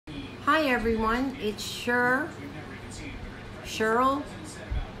Hi everyone, it's Cheryl.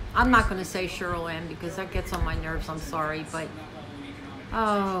 I'm not going to say Cheryl M because that gets on my nerves, I'm sorry, but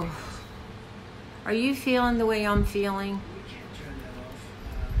oh, are you feeling the way I'm feeling?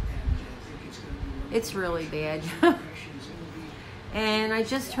 It's really bad. And I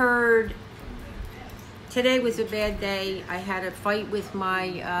just heard today was a bad day. I had a fight with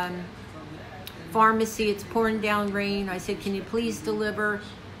my pharmacy. It's pouring down rain. I said, can you please deliver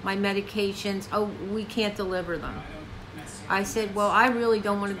my medications? Oh, we can't deliver them. I said, well, I really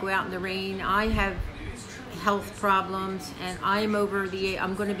don't want to go out in the rain. I have health problems and I'm over the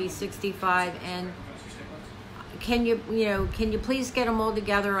I'm going to be 65, and can you please get them all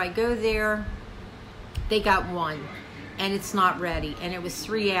together? I go there, they got one and it's not ready, and it was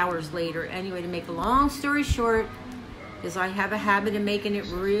 3 hours later. Anyway, to make a long story short, because I have a habit of making it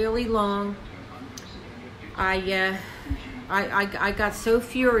really long, I got so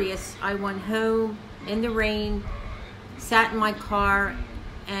furious. I went home in the rain, sat in my car,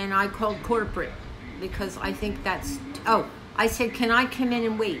 and I called corporate because I think that's, I said, can I come in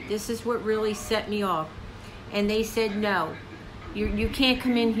and wait? This is what really set me off. And they said, no, you can't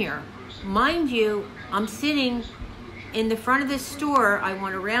come in here. Mind you, I'm sitting in the front of the store. I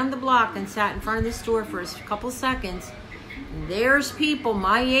went around the block and sat in front of the store for a couple seconds. There's people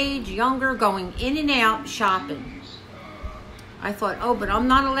my age, younger, going in and out shopping. I thought, oh, but I'm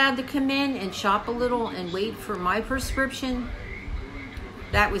not allowed to come in and shop a little and wait for my prescription?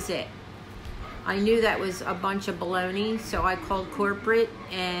 That was it. I knew that was a bunch of baloney, so I called corporate,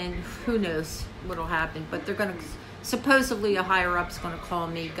 and who knows what'll happen. But they're going to, supposedly a higher up's going to call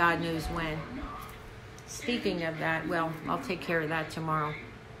me, God knows when. Speaking of that, well, I'll take care of that tomorrow.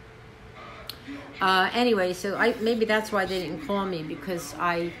 Anyway, so maybe that's why they didn't call me, because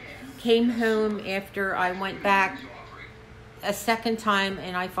I came home after I went back a second time,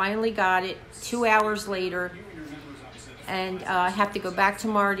 and I finally got it 2 hours later, and I have to go back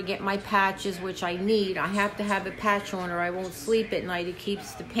tomorrow to get my patches, which I need. I have to have a patch on or I won't sleep at night. It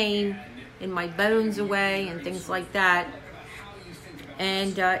keeps the pain in my bones away and things like that.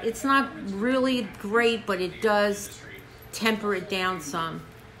 And it's not really great, but it does temper it down some.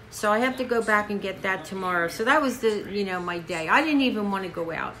 So I have to go back and get that tomorrow. So that was my day. I didn't even want to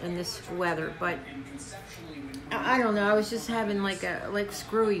go out in this weather, but I don't know. I was just having like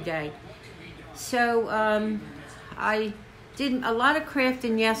screwy day. So I did a lot of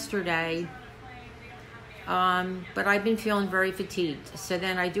crafting yesterday, but I've been feeling very fatigued. So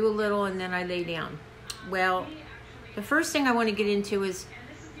then I do a little and then I lay down. Well, the first thing I want to get into is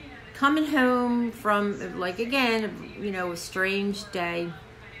coming home from, a strange day.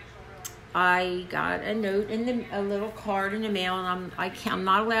 I got a note a little card in the mail, and I'm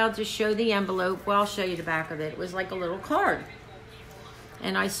not allowed to show the envelope. Well, I'll show you the back of it. It was like a little card,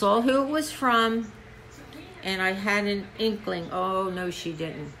 and I saw who it was from, and I had an inkling. Oh no, she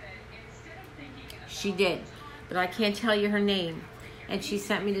didn't. She did, but I can't tell you her name. And she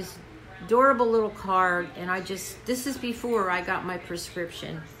sent me this adorable little card, and this is before I got my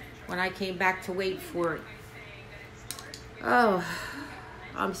prescription, when I came back to wait for it. Oh,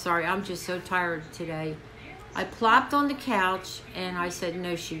 I'm sorry, I'm just so tired today. I plopped on the couch and I said,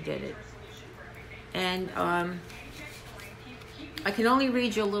 no, she did it. And I can only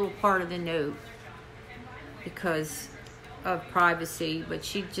read you a little part of the note because of privacy, but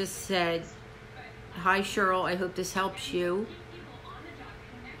she just said, hi Cheryl, I hope this helps you.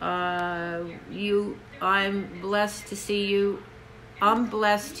 I'm blessed to see you. I'm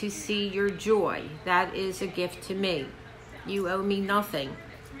blessed to see your joy. That is a gift to me. You owe me nothing.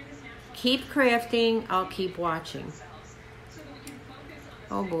 Keep crafting. I'll keep watching.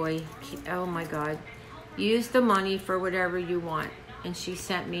 Oh boy. Oh my God. Use the money for whatever you want. And she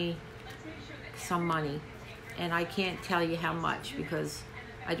sent me some money. And I can't tell you how much because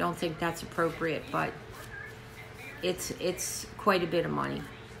I don't think that's appropriate, but it's quite a bit of money.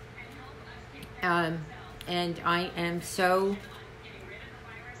 And I am so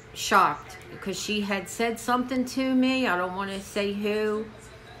shocked because she had said something to me. I don't want to say who,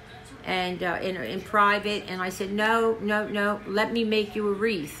 and in private. And I said, no, let me make you a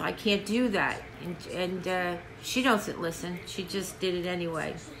wreath. I can't do that. And she doesn't listen. She just did it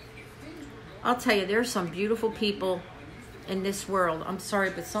anyway. I'll tell you, there's some beautiful people in this world. I'm sorry,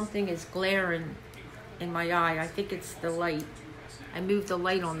 but something is glaring in my eye. I think it's the light. I moved the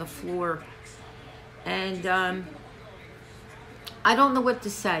light on the floor. And I don't know what to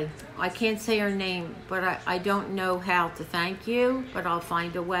say. I can't say her name, but I don't know how to thank you, but I'll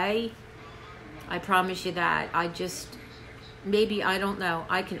find a way. I promise you that. Maybe, I don't know.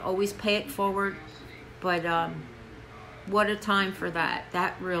 I can always pay it forward, but what a time for that.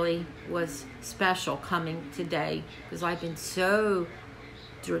 That really was special coming today, because I've been so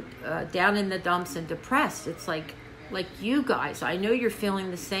down in the dumps and depressed. It's like you guys, I know you're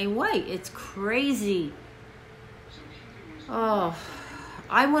feeling the same way. It's crazy. Oh,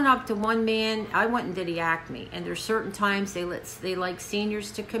 I went up to one man. I went into the Acme, and there's certain times they like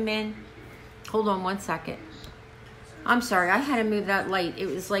seniors to come in. Hold on one second. I'm sorry, I had to move that light. It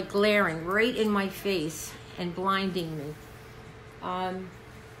was like glaring right in my face and blinding me.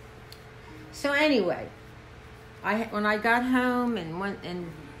 So anyway, when I got home and went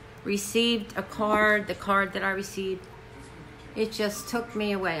and received a card, the card that I received, it just took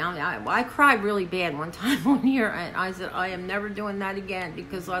me away. I cried really bad one time on here, and I said, I am never doing that again,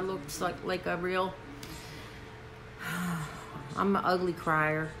 because I looked like a real, I'm an ugly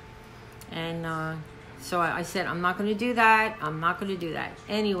crier. And so I said, I'm not going to do that. I'm not going to do that.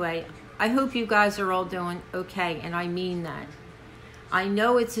 Anyway, I hope you guys are all doing okay, and I mean that. I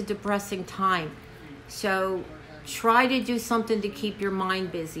know it's a depressing time, so try to do something to keep your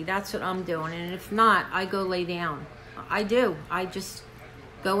mind busy. That's what I'm doing, and if not, I go lay down. I do. I just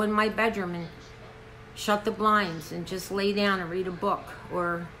go in my bedroom and shut the blinds and just lay down and read a book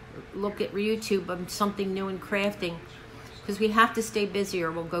or look at YouTube of something new in crafting, because we have to stay busy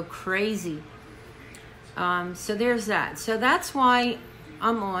or we'll go crazy. So there's that. So that's why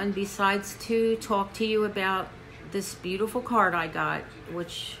I'm on, besides to talk to you about this beautiful card I got,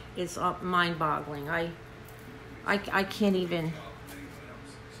 which is mind-boggling. I can't even,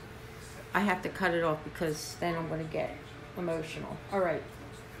 I have to cut it off because then I'm going to get emotional. All right.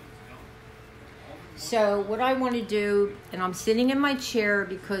 So what I want to do, and I'm sitting in my chair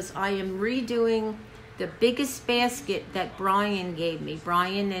because I am redoing the biggest basket that Brian gave me.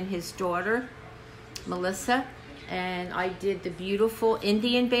 Brian and his daughter, Melissa. And I did the beautiful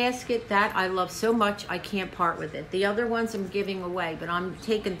Indian basket that I love so much I can't part with it. The other ones I'm giving away, but I'm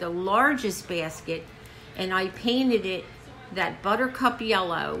taking the largest basket and I painted it that buttercup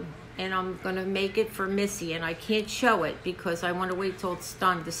yellow, and I'm going to make it for Missy, and I can't show it because I want to wait till it's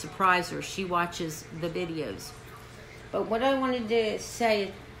done to surprise her. She watches the videos. But what I wanted to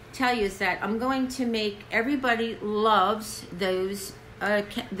tell you is that I'm going to make, everybody loves those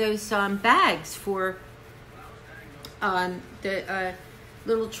bags for the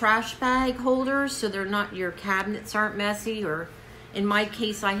little trash bag holders, so they're not, your cabinets aren't messy. Or in my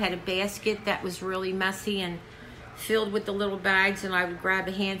case, I had a basket that was really messy and filled with the little bags, and I would grab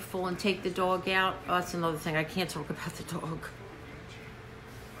a handful and take the dog out. Oh, that's another thing, I can't talk about the dog.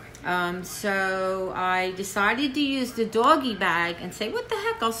 So I decided to use the doggy bag and say, what the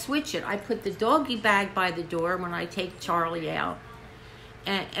heck, I'll switch it. I put the doggy bag by the door when I take Charlie out.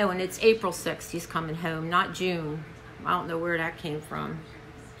 And it's April 6th, he's coming home, not June. I don't know where that came from.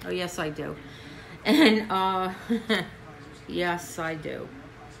 Oh, yes, I do. And, yes, I do.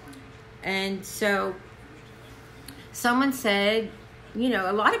 And so someone said, you know,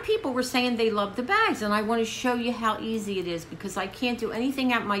 a lot of people were saying they love the bags, and I want to show you how easy it is because I can't do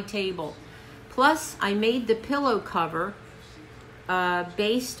anything at my table. Plus, I made the pillow cover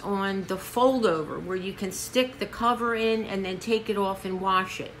based on the fold over, where you can stick the cover in and then take it off and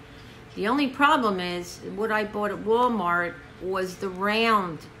wash it. The only problem is what I bought at Walmart was the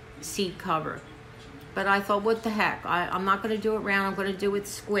round seat cover. But I thought, what the heck? I'm not going to do it round. I'm going to do it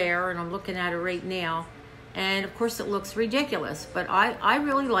square, and I'm looking at it right now. And, of course, it looks ridiculous. But I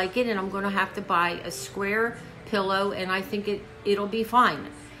really like it, and I'm going to have to buy a square pillow, and I think it'll be fine.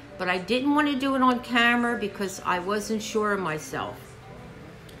 But I didn't want to do it on camera because I wasn't sure of myself.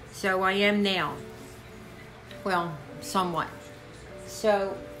 So I am now. Well, somewhat.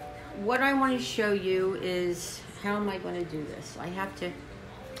 So what I want to show you is, how am I going to do this? I have to,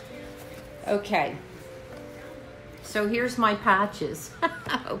 okay. So here's my patches.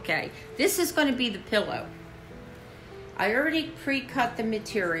 Okay, this is going to be the pillow. I already pre-cut the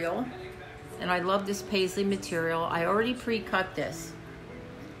material, and I love this paisley material. I already pre-cut this,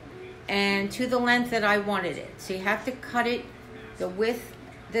 and to the length that I wanted it. So you have to cut it the width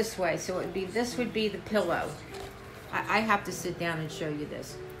this way. So it would be, this would be the pillow. I have to sit down and show you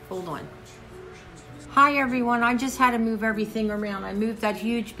this. Hold on. Hi everyone, I just had to move everything around. I moved that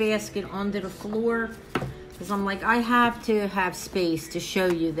huge basket onto the floor because I'm like, I have to have space to show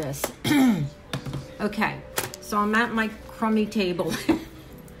you this. Okay, so I'm at my crummy table.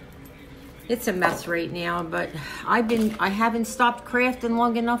 It's a mess right now, but I haven't stopped crafting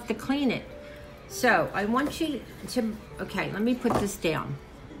long enough to clean it. So I want you to, okay, let me put this down.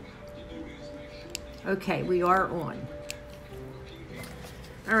 Okay, we are on.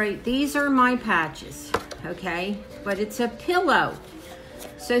 All right, these are my patches, okay? But it's a pillow.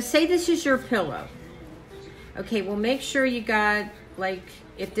 So say this is your pillow. Okay, well, make sure you got, like,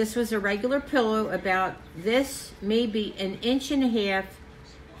 if this was a regular pillow, about this, maybe 1.5 inches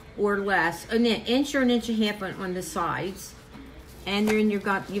or less, an inch or 1.5 inches on the sides. And then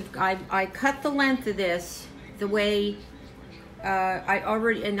I cut the length of this the way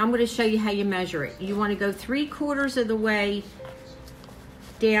and I'm going to show you how you measure it. You want to go 3/4 of the way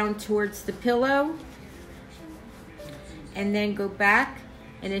down towards the pillow, and then go back,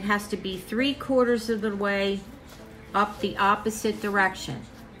 and it has to be 3/4 of the way up the opposite direction.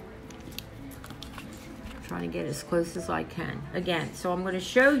 I'm trying to get as close as I can. Again, so I'm going to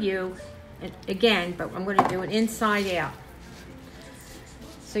show you again, but I'm going to do it inside out.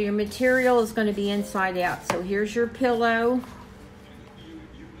 So your material is going to be inside out. So here's your pillow.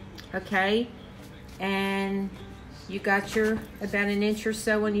 Okay, and you got your about 1 inch or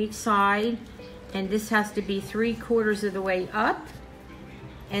so on each side, and this has to be 3/4 of the way up,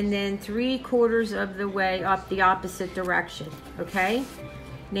 and then 3/4 of the way up the opposite direction. Okay,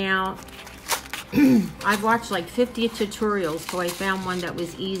 now I've watched like 50 tutorials, so I found one that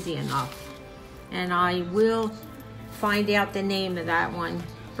was easy enough, and I will find out the name of that one,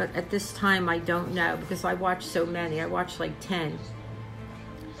 but at this time I don't know because I watched so many. I watched like 10.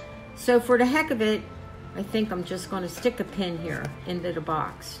 So for the heck of it, I think I'm just going to stick a pin here into the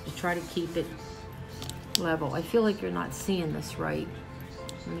box to try to keep it level. I feel like you're not seeing this right.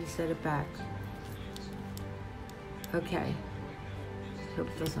 Let me set it back. Okay. Hope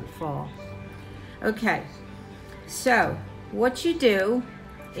it doesn't fall. Okay. So what you do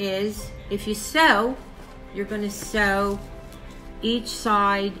is, if you sew, you're going to sew each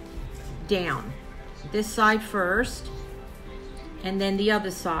side down. This side first, and then the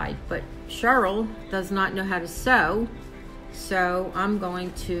other side. But Cheryl does not know how to sew, so I'm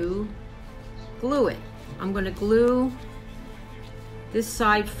going to glue it. I'm going to glue this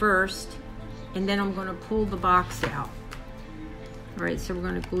side first, and then I'm going to pull the box out. All right, so we're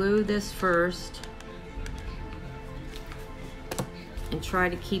going to glue this first and try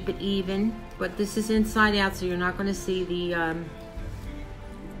to keep it even, but this is inside out, so you're not going to see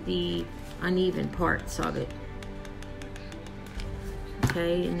the uneven parts of it.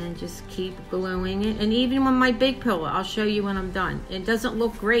 Okay, and then just keep gluing it. And even on my big pillow, I'll show you when I'm done. It doesn't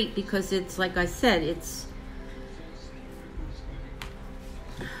look great because it's, like I said, it's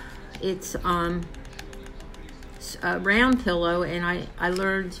a round pillow, and I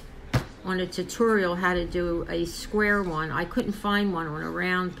learned on a tutorial how to do a square one. I couldn't find one on a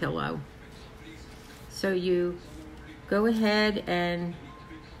round pillow. So you go ahead and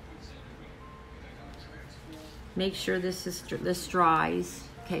make sure this dries.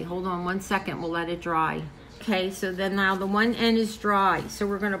 Okay, hold on 1 second, we'll let it dry. Okay, so then now the one end is dry. So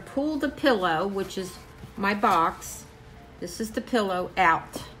we're gonna pull the pillow, which is my box. This is the pillow,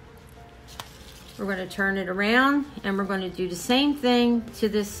 out. We're gonna turn it around, and we're gonna do the same thing to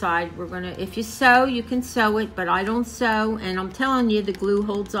this side. We're gonna, if you sew, you can sew it, but I don't sew, and I'm telling you, the glue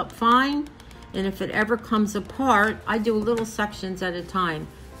holds up fine. And if it ever comes apart, I do little sections at a time.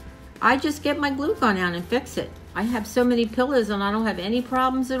 I just get my glue gun out and fix it. I have so many pillows and I don't have any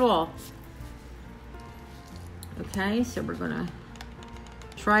problems at all. Okay, so we're gonna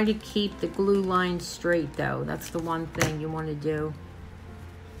try to keep the glue line straight though. That's the one thing you want to do.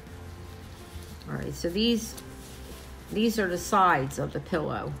 All right, so these are the sides of the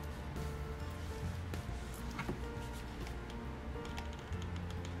pillow.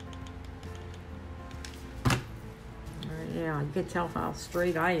 Yeah, you can tell how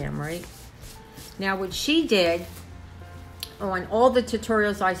straight I am, right? Now, what she did on all the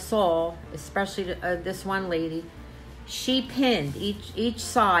tutorials I saw, especially this one lady, she pinned each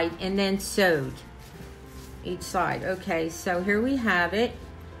side and then sewed each side. Okay, so here we have it.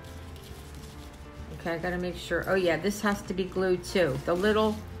 Okay, I gotta make sure. Oh yeah, this has to be glued too. The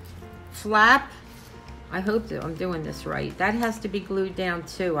little flap, I hope that I'm doing this right. That has to be glued down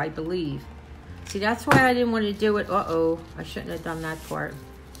too, I believe. See, that's why I didn't want to do it. Uh-oh, I shouldn't have done that part.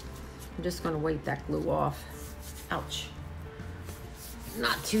 I'm just going to wipe that glue off. Ouch.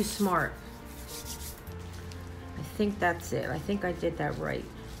 Not too smart. I think that's it. I think I did that right,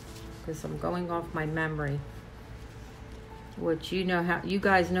 because I'm going off my memory. Which you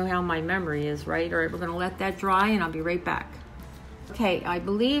guys know how my memory is, right? All right, we're going to let that dry, and I'll be right back. Okay, I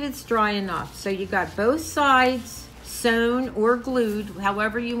believe it's dry enough. So you got both sides sewn or glued,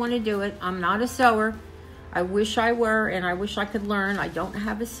 however you want to do it. I'm not a sewer. I wish I were, and I wish I could learn. I don't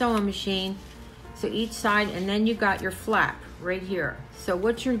have a sewing machine. So each side, and then you got your flap right here. So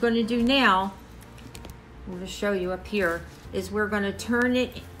what you're going to do now, I'm going to show you up here, is we're going to turn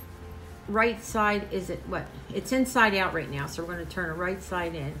it right side. Is it what? It's inside out right now, so we're going to turn it right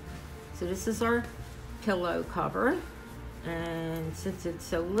side in. So this is our pillow cover. And since it's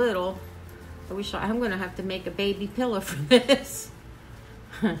so little, I'm gonna have to make a baby pillow for this.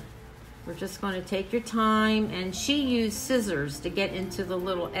 We're just gonna take your time. And she used scissors to get into the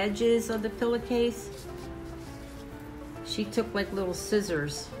little edges of the pillowcase. She took like little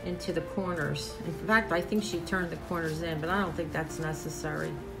scissors into the corners. In fact, I think she turned the corners in, but I don't think that's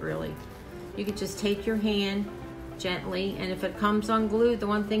necessary, really. You could just take your hand gently, and if it comes unglued, the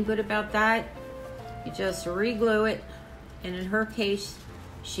one thing good about that, you just re-glue it, and in her case,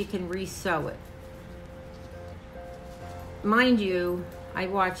 she can re-sew it. Mind you, I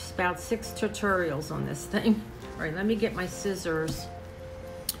watched about 6 tutorials on this thing. All right, let me get my scissors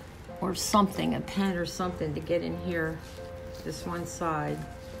or something, a pen or something to get in here, this one side.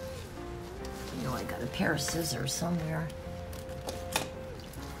 You know, I got a pair of scissors somewhere.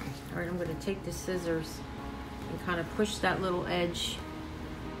 All right, I'm gonna take the scissors and kind of push that little edge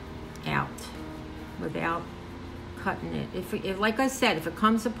out without cutting it. If like I said, if it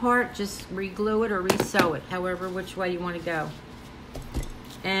comes apart, just re-glue it or re-sew it, however, which way you want to go.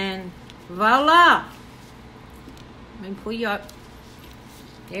 And voila! Let me pull you up.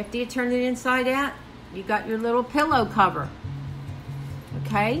 After you turn it inside out, you got your little pillow cover.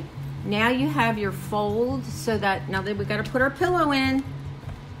 Okay? Now you have your fold so that, now that we got to put our pillow in.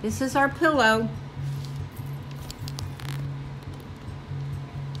 This is our pillow.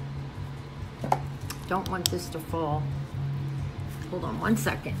 Don't want this to fall. Hold on one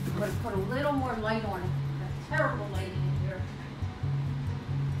second. I'm going to put a little more light on. That's terrible lighting in here.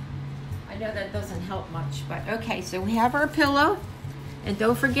 I know that doesn't help much, but okay, so we have our pillow. And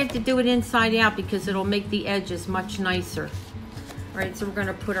don't forget to do it inside out because it'll make the edges much nicer. All right, so we're going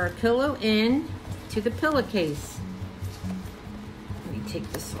to put our pillow in to the pillowcase. Let me take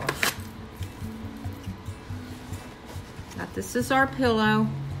this off. Now this is our pillow.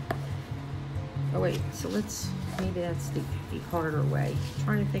 Oh wait, so maybe that's the harder way. I'm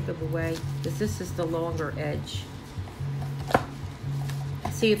trying to think of a way, because this is the longer edge.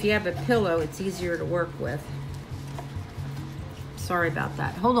 See, if you have a pillow, it's easier to work with. Sorry about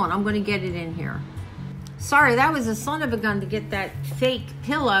that. Hold on, I'm gonna get it in here. Sorry, that was a son of a gun to get that fake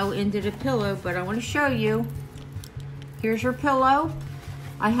pillow into the pillow, but I wanna show you. Here's your pillow.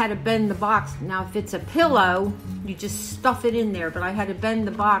 I had to bend the box. Now, if it's a pillow, you just stuff it in there, but I had to bend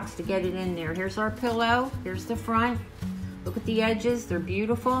the box to get it in there. Here's our pillow. Here's the front. Look at the edges. They're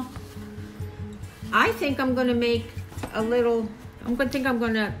beautiful. I think I'm going to make a little, I'm going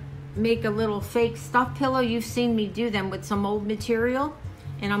to make a little fake stuffed pillow. You've seen me do them with some old material,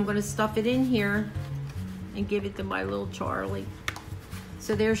 and I'm going to stuff it in here and give it to my little Charlie.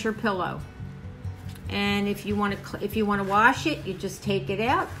 So there's your pillow. And if you want to wash it, you just take it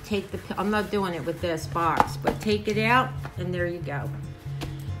out. I'm not doing it with this box, but take it out, and there you go.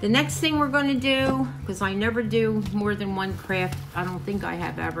 The next thing we're going to do, because I never do more than one craft, I don't think I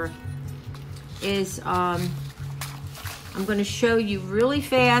have ever, is I'm going to show you really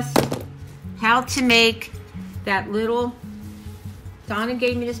fast how to make that little. Donna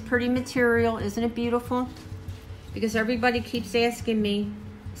gave me this pretty material. Isn't it beautiful? Because everybody keeps asking me,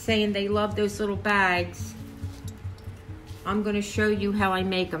 saying they love those little bags. I'm going to show you how I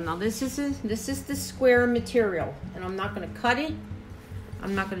make them. Now this is the square material, and I'm not going to cut it.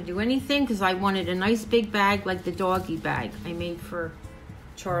 I'm not going to do anything because I wanted a nice big bag like the doggy bag I made for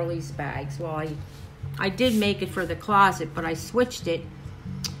Charlie's bags. Well, I did make it for the closet, but I switched it.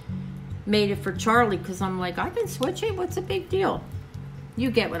 Made it for Charlie because I'm like, I've been switching. What's the big deal?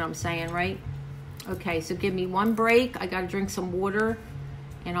 You get what I'm saying, right? Okay, so give me one break. I got to drink some water.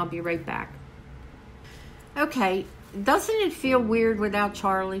 And I'll be right back. Okay, doesn't it feel weird without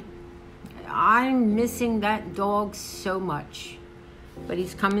Charlie? I'm missing that dog so much. But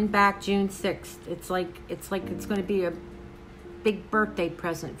he's coming back June 6th. It's like it's going to be a big birthday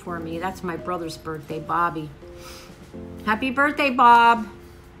present for me. That's my brother's birthday, Bobby. Happy birthday, Bob.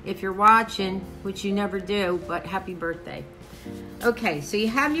 If you're watching, which you never do, but happy birthday. Okay, so you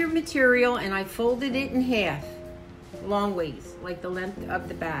have your material, and I folded it in half. Long ways, like the length of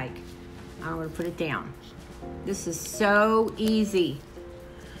the bag. I'm going to put it down. This is so easy.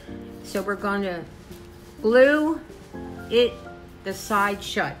 So we're going to glue it the side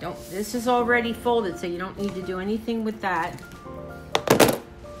shut. This is already folded, so you don't need to do anything with that.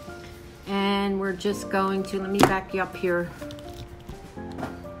 And we're just going to, let me back you up here.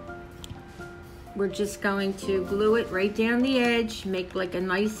 We're just going to glue it right down the edge, make like a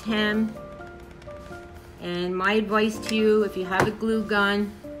nice hem. And my advice to you, if you have a glue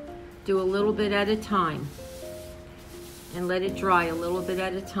gun, do a little bit at a time. And let it dry a little bit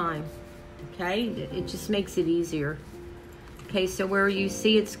at a time. Okay? It just makes it easier. Okay, so where you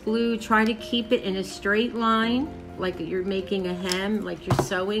see it's glued, try to keep it in a straight line, like you're making a hem, like you're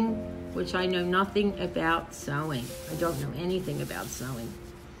sewing, which I know nothing about sewing. I don't know anything about sewing.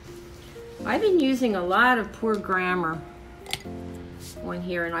 I've been using a lot of poor grammar on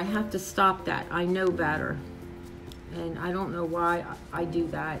here, and I have to stop that. I know better. And I don't know why I do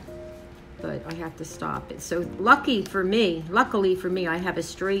that, but I have to stop it. So luckily for me, I have a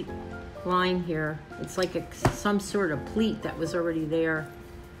straight line here. It's like some sort of pleat that was already there.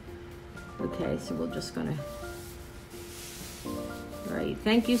 Okay, so we're just gonna, all right,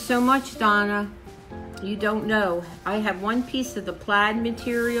 thank you so much, Donna. You don't know, I have one piece of the plaid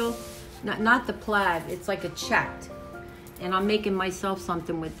material, not the plaid, it's like a checked, and I'm making myself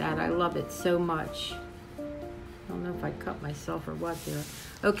something with that. I love it so much. I don't know if I cut myself or what there.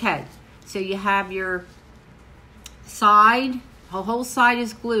 Okay, so you have your side, the whole side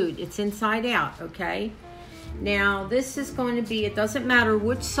is glued. It's inside out, okay? Now, this is going to be, it doesn't matter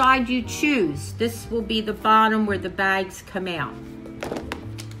which side you choose. This will be the bottom where the bags come out.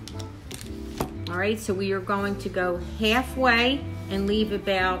 All right, so we are going to go halfway and leave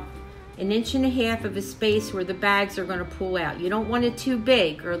about 1.5 inches of a space where the bags are going to pull out. You don't want it too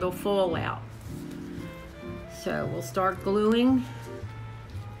big or they'll fall out. So we'll start gluing.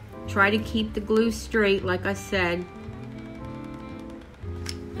 Try to keep the glue straight, like I said.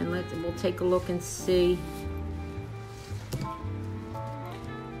 And we'll take a look and see.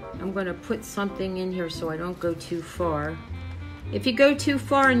 I'm gonna put something in here so I don't go too far. If you go too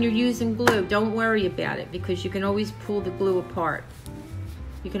far and you're using glue, don't worry about it, because you can always pull the glue apart.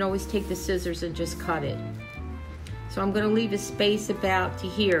 You can always take the scissors and just cut it. So I'm gonna leave a space about to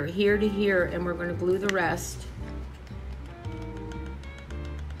here to here, and we're gonna glue the rest.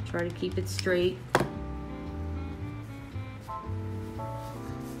 Try to keep it straight.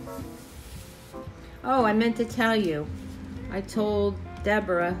 Oh, I meant to tell you. I told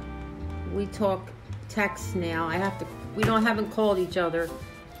Deborah, we talk text now. We haven't called each other,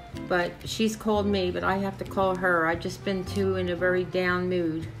 but she's called me, but I have to call her. I've just been in a very down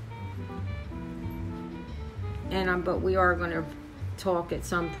mood. But we are gonna talk at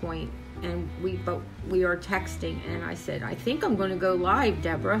some point. And we are texting, and I said, I think I'm gonna go live,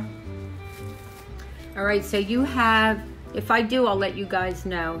 Deborah. All right, so you have, if I do, I'll let you guys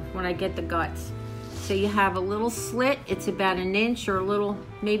know when I get the guts. So you have a little slit, it's about 1 inch or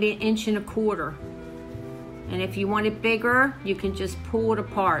maybe 1.25 inches. And if you want it bigger, you can just pull it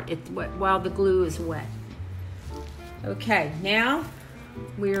apart while the glue is wet. Okay, now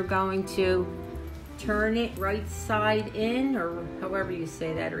we are going to turn it right side in, or however you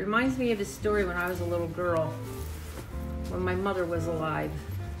say that. It reminds me of a story when I was a little girl, when my mother was alive.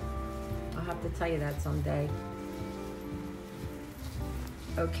 I'll have to tell you that someday.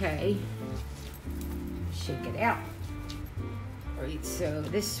 Okay, shake it out. All right, so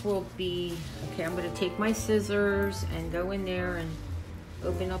this will be, okay, I'm gonna take my scissors and go in there and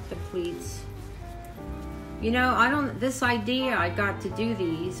open up the pleats. You know, this idea I got to do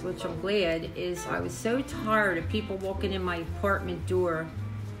these, which I'm glad, is I was so tired of people walking in my apartment door,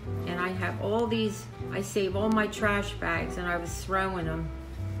 and I have all these, I save all my trash bags, and I was throwing them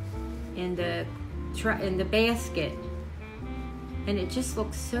in the basket, and it just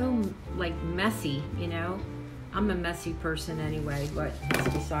looks so like messy, you know. I'm a messy person anyway, but that's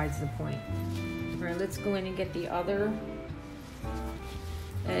besides the point. All right, let's go in and get the other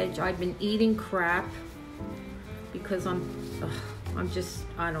edge. I've been eating crap because I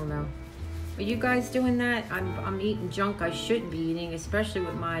don't know. Are you guys doing that? I'm eating junk I shouldn't be eating, especially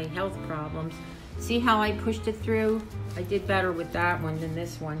with my health problems. See how I pushed it through? I did better with that one than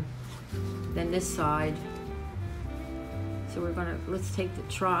this one, than this side. So let's take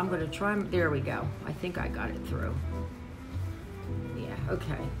I'm gonna try, there we go. I think I got it through. Yeah,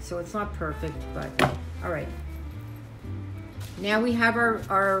 okay. So it's not perfect, but all right. Now we have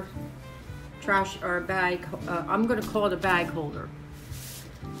our bag, I'm gonna call it a bag holder.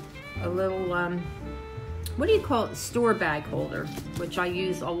 A little, what do you call it? Store bag holder, which I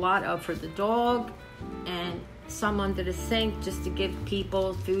use a lot of for the dog, and some under the sink just to give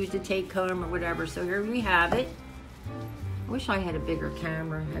people food to take home or whatever. So here we have it. I wish I had a bigger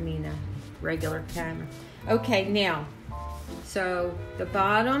camera, a regular camera. Okay, now, so the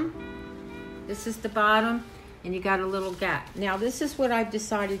bottom, this is the bottom, and you got a little gap. Now this is what I've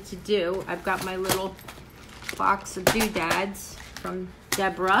decided to do. I've got my little box of doodads from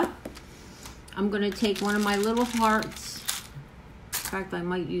Deborah. I'm gonna take one of my little hearts. In fact, I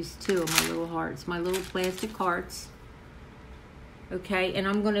might use 2 of my little hearts, my little plastic hearts. Okay, and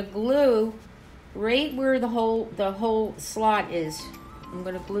I'm gonna glue right where the whole slot is. I'm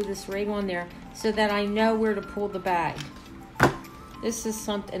gonna glue this right on there so that I know where to pull the bag. This is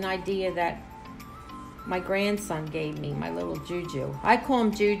an idea that my grandson gave me, my little Juju. I call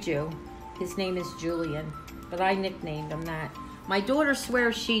him Juju. His name is Julian, but I nicknamed him that. My daughter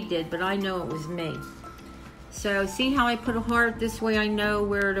swears she did, but I know it was me. So see how I put a heart? This way I know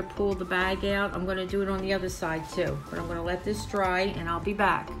where to pull the bag out. I'm gonna do it on the other side too, but I'm gonna let this dry and I'll be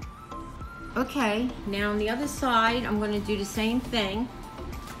back. Okay, now on the other side, I'm gonna do the same thing.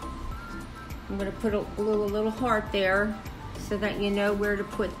 I'm gonna glue a little heart there so that you know where to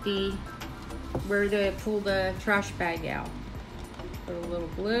pull the trash bag out. Put a little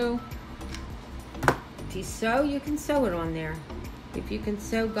glue. If you sew, you can sew it on there. If you can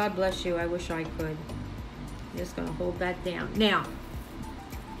sew, God bless you. I wish I could. I'm just gonna hold that down. Now,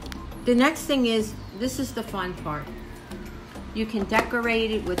 the next thing is, this is the fun part. You can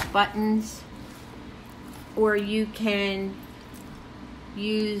decorate it with buttons, or you can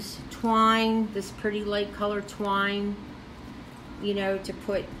use twine, this pretty light color twine, you know, to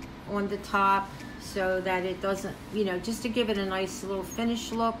put on the top so that it doesn't, you know, just to give it a nice little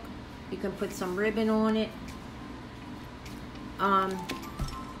finished look. You can put some ribbon on it. I'm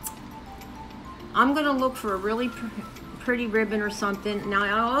gonna look for a really pretty ribbon or something. Now I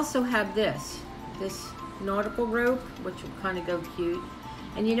also have this nautical rope, which will kind of go cute.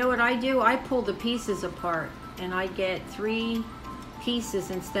 And you know what I do? I pull the pieces apart and I get 3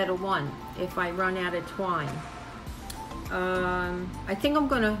 pieces instead of 1 if I run out of twine. I think I'm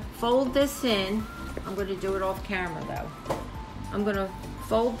gonna fold this in. I'm gonna do it off camera though. I'm gonna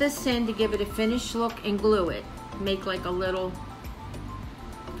fold this in to give it a finished look and glue it. Make like a little,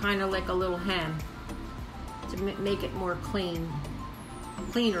 kind of like a little hem to make it more cleaner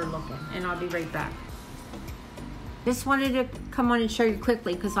looking. And I'll be right back. Just wanted to come on and show you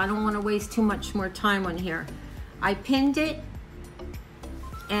quickly because I don't want to waste too much more time on here. I pinned it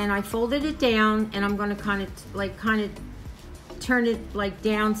and I folded it down, and I'm going to kind of turn it like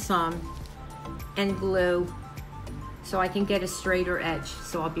down some and glue so I can get a straighter edge.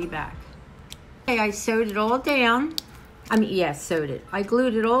 So I'll be back. Okay, I sewed it all down. Sewed it. I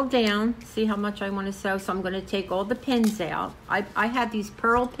glued it all down. See how much I want to sew? So I'm going to take all the pins out. I have these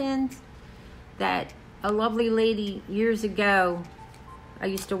pearl pins that a lovely lady years ago, I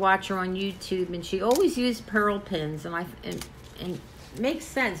used to watch her on YouTube, and she always used pearl pins, and it makes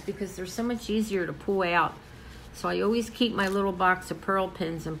sense because they're so much easier to pull out. So I always keep my little box of pearl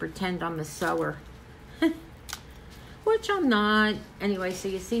pins and pretend I'm a sewer. Which I'm not. Anyway, so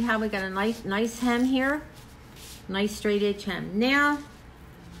you see how we got a nice hem here? Nice straight edge hem. Now,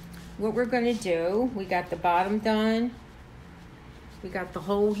 what we're going to do, we got the bottom done. We got the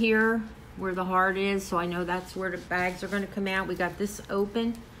hole here where the heart is, so I know that's where the bags are going to come out. We got this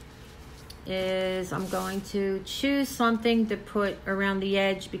open. I'm going to choose something to put around the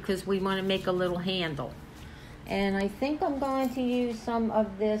edge because we want to make a little handle. And I think I'm going to use some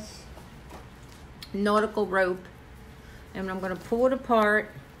of this nautical rope, and I'm going to pull it apart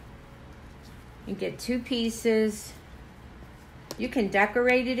and get 2 pieces. You can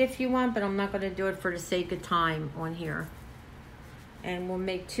decorate it if you want, but I'm not going to do it for the sake of time on here. And we'll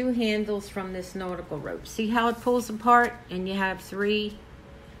make 2 handles from this nautical rope. See how it pulls apart? And you have 3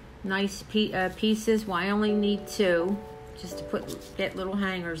 nice pieces. Well, I only need 2 just to get little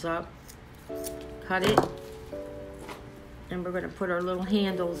hangers up. Cut it. And we're going to put our little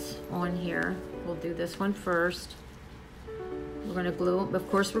handles on here. We'll do this one first. We're going to glue them. Of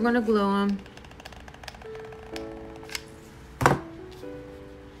course, we're going to glue them.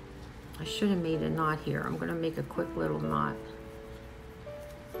 I should have made a knot here. I'm going to make a quick little knot.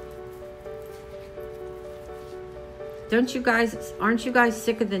 Aren't you guys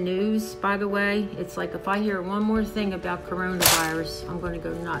sick of the news, by the way? It's like if I hear one more thing about coronavirus, I'm going to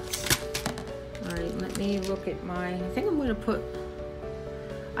go nuts. All right, let me look at I think I'm going to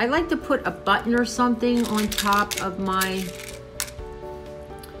I like to put a button or something on top of my,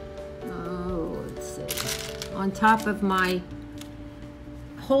 let's see, on top of my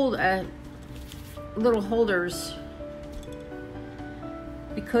little holders,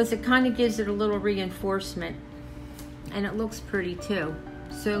 because it kind of gives it a little reinforcement. And it looks pretty too.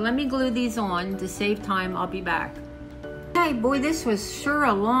 So let me glue these on to save time. I'll be back. Okay, boy, this was sure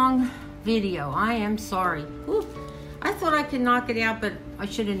a long video. I am sorry. Whew. I thought I could knock it out, but I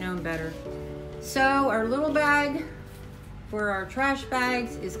should have known better. So our little bag for our trash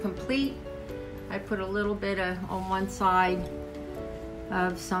bags is complete. I put a little bit on one side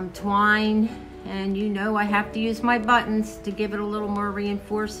of some twine, and you know I have to use my buttons to give it a little more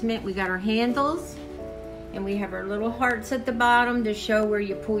reinforcement. We got our handles. And we have our little hearts at the bottom to show where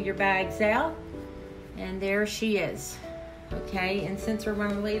you pull your bags out. And there she is. Okay, and since we're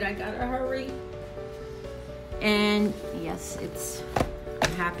running late, I gotta hurry. And yes,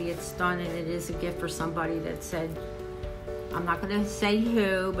 I'm happy it's done, and it is a gift for somebody that said, I'm not going to say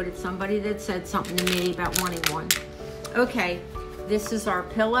who, but it's somebody that said something to me about wanting one. Okay, this is our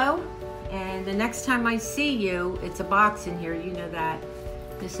pillow, and the next time I see you, it's a box in here, you know that.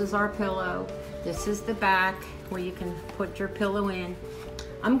 This is our pillow. This is the back where you can put your pillow in.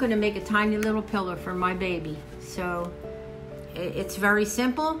 I'm going to make a tiny little pillow for my baby. So it's very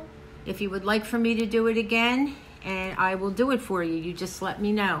simple. If you would like for me to do it again, and I will do it for you. You just let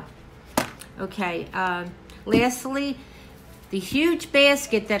me know. Okay, lastly, the huge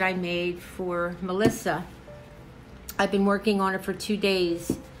basket that I made for Melissa, I've been working on it for 2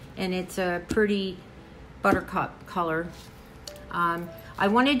 days, and it's a pretty buttercup color. I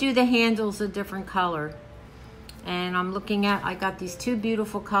want to do the handles a different color, and I'm looking at, I got these 2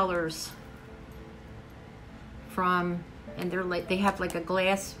 beautiful colors from, and they have like a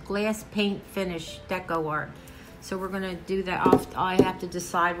glass paint finish deco art. So we're gonna do that. I have to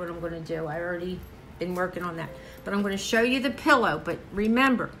decide what I'm gonna do. I already been working on that, but I'm gonna show you the pillow. But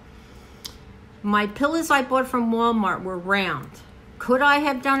remember, my pillows I bought from Walmart were round. Could I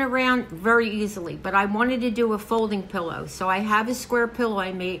have done it round? Very easily, but I wanted to do a folding pillow. So I have a square pillow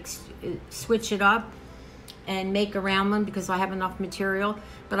I make, switch it up and make a round one because I have enough material.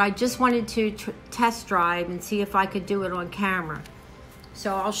 But I just wanted to test drive and see if I could do it on camera.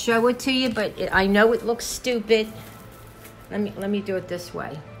 So I'll show it to you, but I know it looks stupid. Let me do it this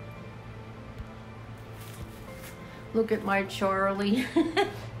way. Look at my Charlie.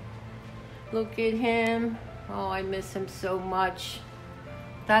 Look at him. Oh, I miss him so much.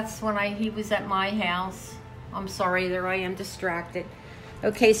 That's when he was at my house. I'm sorry, there I am distracted.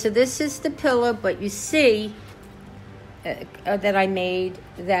 Okay, so this is the pillow, but you see that I made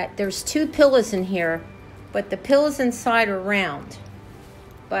that there's 2 pillows in here, but the pillows inside are round.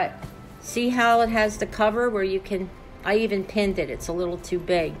 But see how it has the cover where you can, I even pinned it. It's a little too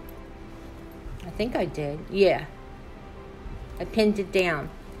big. I think I did. Yeah. I pinned it down.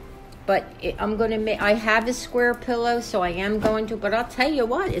 But I'm going to make, I have a square pillow, so I am going to, but I'll tell you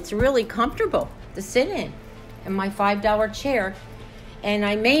what, it's really comfortable to sit in my $5 chair. And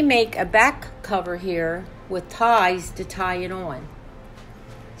I may make a back cover here with ties to tie it on.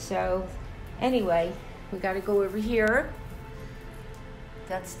 So anyway, we got to go over here.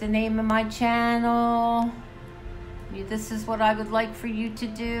 That's the name of my channel. This is what I would like for you to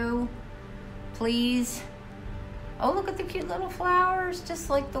do. Please. Oh, look at the cute little flowers,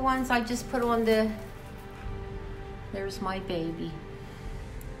 just like the ones I just put on there's my baby.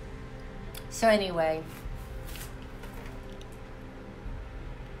 So anyway,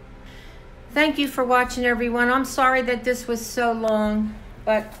 thank you for watching, everyone. I'm sorry that this was so long,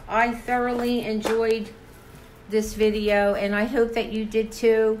 but I thoroughly enjoyed this video, and I hope that you did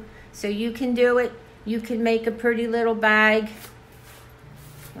too. So you can do it. You can make a pretty little bag.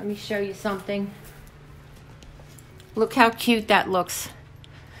 Let me show you something. Look how cute that looks.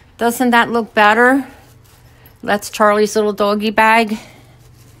 Doesn't that look better? That's Charlie's little doggy bag. I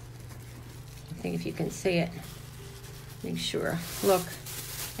think if you can see it. Make sure. Look.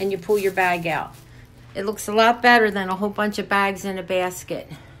 And you pull your bag out. It looks a lot better than a whole bunch of bags in a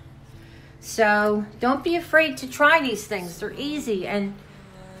basket. So don't be afraid to try these things. They're easy, and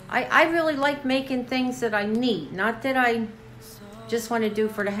I really like making things that I need, not that I just want to do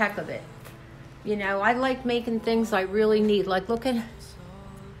for the heck of it. You know, I like making things I really need. Like, look at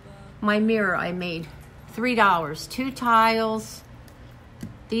my mirror I made. $3. 2 tiles.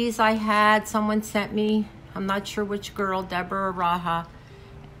 These I had. Someone sent me. I'm not sure which girl, Deborah or Raha.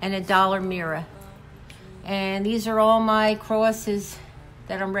 And $1 mirror. And these are all my crosses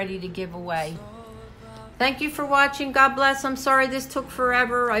that I'm ready to give away. Thank you for watching. God bless. I'm sorry this took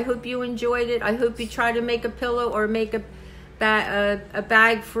forever. I hope you enjoyed it. I hope you try to make a pillow or make a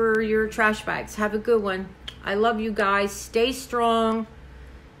bag for your trash bags. Have a good one. I love you guys. Stay strong.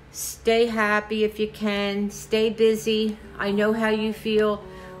 Stay happy if you can. Stay busy. I know how you feel.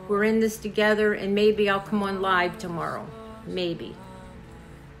 We're in this together, and maybe I'll come on live tomorrow. Maybe.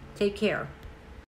 Take care.